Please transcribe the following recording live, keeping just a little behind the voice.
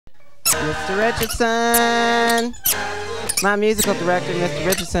Mr. Richardson! My musical director, Mr.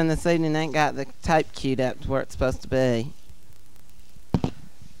 Richardson, this evening ain't got the tape queued up to where it's supposed to be.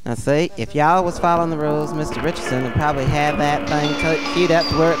 Now see, if y'all was following the rules, Mr. Richardson would probably have that thing queued up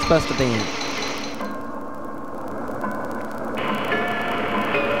to where it's supposed to be.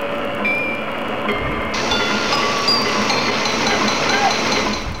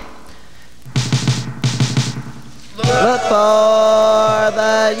 Look for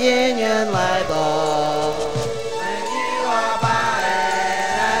the Union label.